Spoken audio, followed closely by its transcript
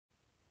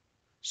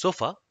So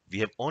far, we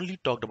have only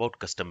talked about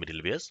custom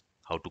middlewares,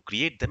 how to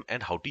create them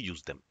and how to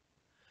use them.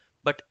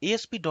 But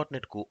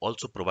ASP.NET Core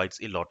also provides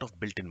a lot of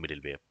built-in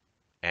middleware,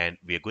 and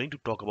we are going to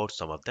talk about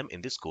some of them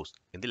in this course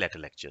in the later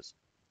lectures.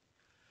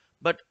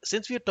 But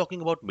since we are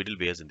talking about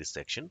middlewares in this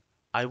section,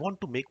 I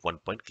want to make one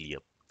point clear,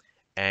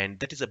 and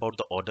that is about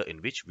the order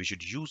in which we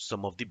should use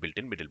some of the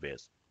built-in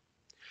middlewares.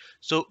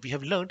 So we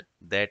have learned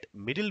that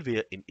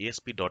middleware in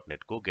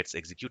ASP.NET Core gets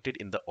executed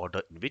in the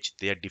order in which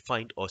they are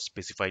defined or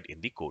specified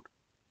in the code.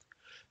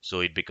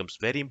 So it becomes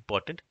very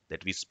important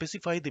that we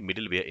specify the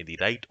middleware in the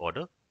right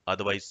order,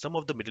 otherwise some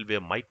of the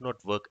middleware might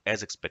not work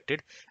as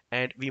expected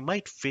and we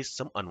might face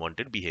some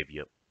unwanted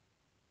behavior.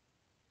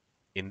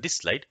 In this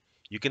slide,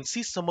 you can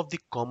see some of the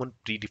common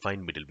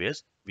predefined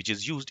middlewares which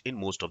is used in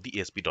most of the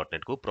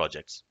ASP.NET Core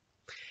projects.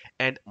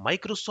 And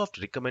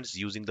Microsoft recommends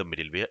using the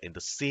middleware in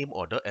the same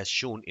order as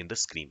shown in the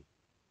screen.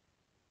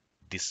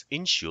 This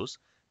ensures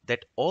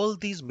that all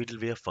these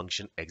middleware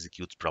function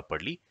executes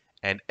properly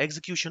and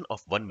execution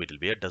of one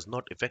middleware does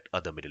not affect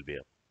other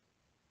middleware.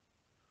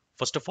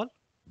 First of all,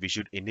 we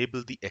should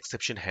enable the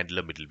exception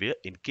handler middleware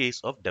in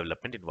case of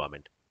development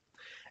environment.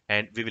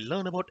 And we will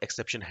learn about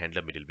exception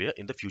handler middleware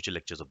in the future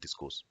lectures of this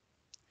course.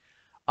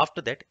 After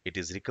that, it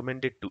is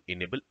recommended to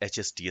enable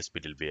HSTS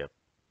middleware.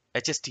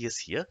 HSTS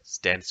here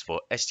stands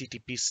for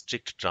HTTP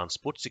Strict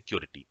Transport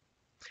Security.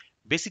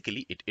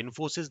 Basically, it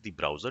enforces the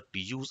browser to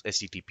use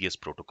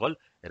HTTPS protocol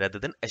rather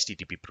than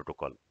HTTP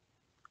protocol.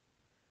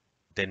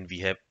 Then we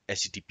have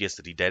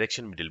HTTPS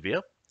redirection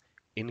middleware.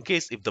 In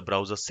case if the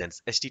browser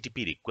sends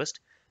HTTP request,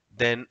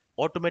 then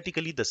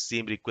automatically the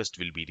same request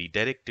will be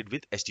redirected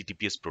with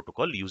HTTPS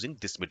protocol using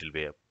this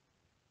middleware.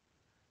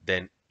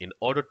 Then in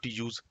order to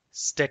use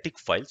static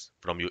files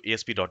from your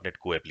ASP.NET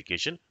Core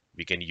application,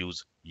 we can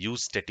use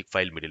static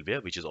file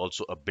middleware, which is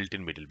also a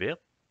built-in middleware.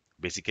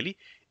 Basically,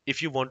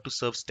 if you want to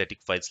serve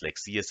static files like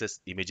CSS,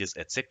 images,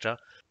 etc.,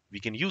 we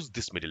can use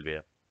this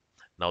middleware.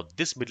 Now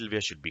this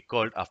middleware should be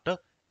called after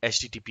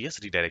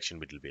HTTPS redirection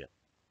middleware.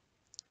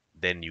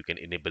 Then you can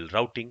enable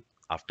routing.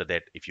 After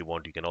that, if you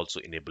want, you can also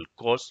enable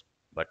CORS,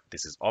 but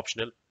this is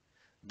optional.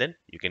 Then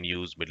you can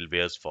use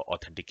middlewares for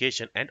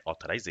authentication and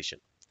authorization.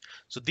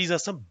 So these are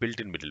some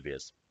built-in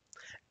middlewares.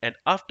 And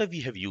after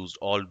we have used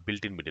all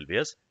built-in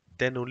middlewares,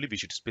 then only we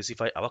should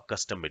specify our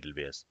custom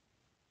middlewares.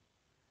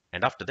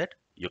 And after that,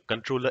 your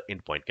controller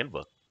endpoint can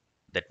work.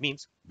 That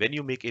means when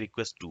you make a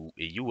request to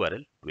a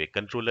URL to a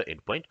controller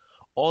endpoint,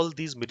 all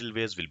these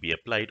middlewares will be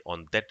applied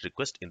on that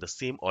request in the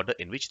same order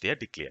in which they are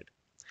declared.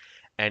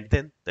 And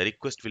then the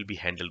request will be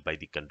handled by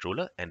the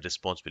controller and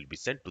response will be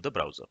sent to the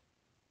browser.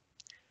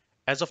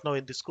 As of now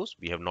in this course,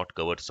 we have not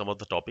covered some of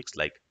the topics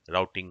like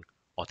routing,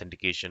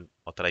 authentication,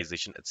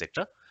 authorization,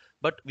 etc.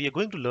 But we are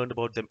going to learn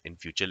about them in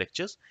future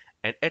lectures,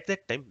 and at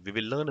that time we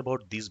will learn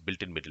about these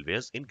built-in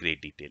middlewares in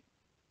great detail.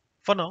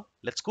 For now,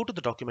 let's go to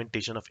the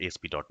documentation of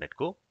ASP.NET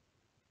Core,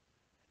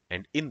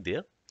 and in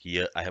there,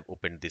 here I have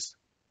opened this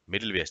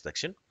middleware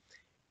section.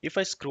 If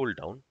I scroll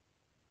down,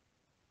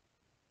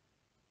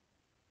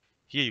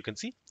 here you can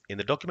see in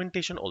the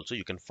documentation also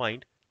you can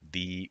find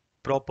the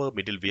proper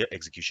middleware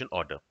execution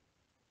order.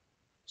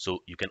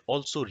 So you can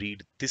also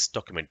read this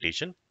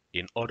documentation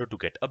in order to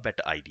get a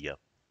better idea.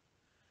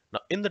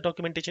 Now in the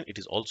documentation, it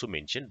is also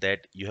mentioned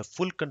that you have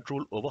full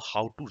control over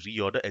how to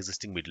reorder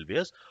existing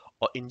middlewares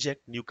or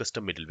inject new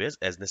custom middlewares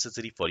as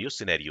necessary for your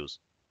scenarios.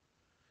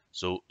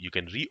 So you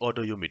can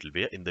reorder your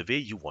middleware in the way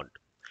you want,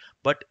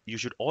 but you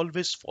should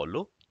always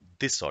follow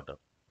this order.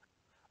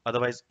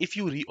 Otherwise, if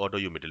you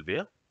reorder your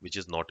middleware, which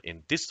is not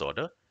in this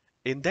order,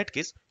 in that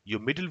case,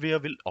 your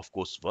middleware will of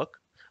course work,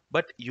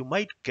 but you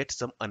might get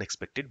some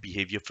unexpected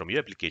behavior from your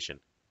application.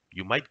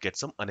 You might get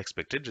some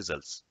unexpected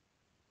results.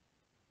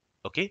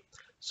 Okay,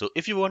 so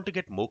if you want to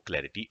get more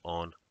clarity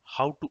on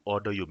how to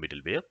order your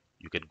middleware,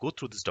 you can go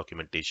through this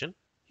documentation.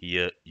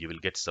 Here you will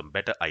get some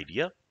better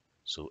idea.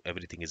 So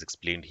everything is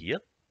explained here.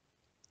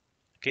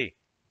 Okay,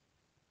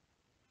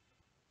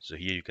 so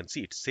here you can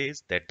see it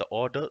says that the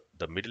order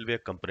the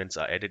middleware components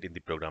are added in the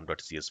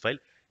program.cs file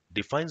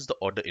defines the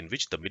order in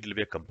which the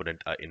middleware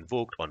component are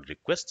invoked on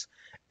requests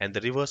and the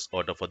reverse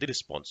order for the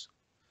response.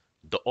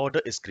 The order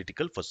is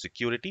critical for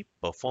security,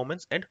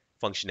 performance, and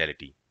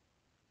functionality.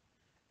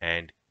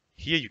 And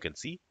here you can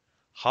see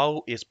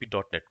how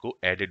ASP.NET Core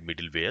added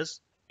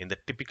middlewares in the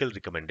typical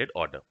recommended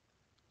order.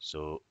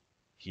 So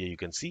here you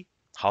can see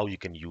how you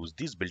can use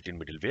these built-in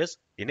middlewares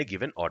in a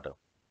given order.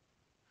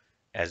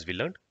 As we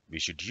learned, we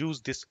should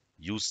use this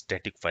use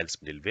static files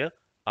middleware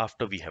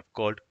after we have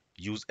called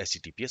use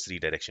HTTPS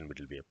redirection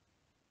middleware.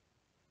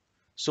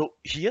 So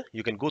here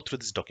you can go through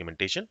this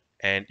documentation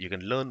and you can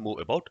learn more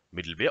about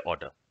middleware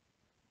order.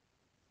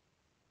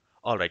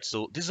 Alright,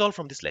 so this is all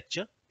from this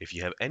lecture. If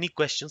you have any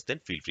questions, then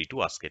feel free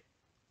to ask it.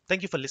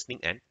 Thank you for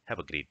listening and have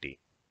a great day.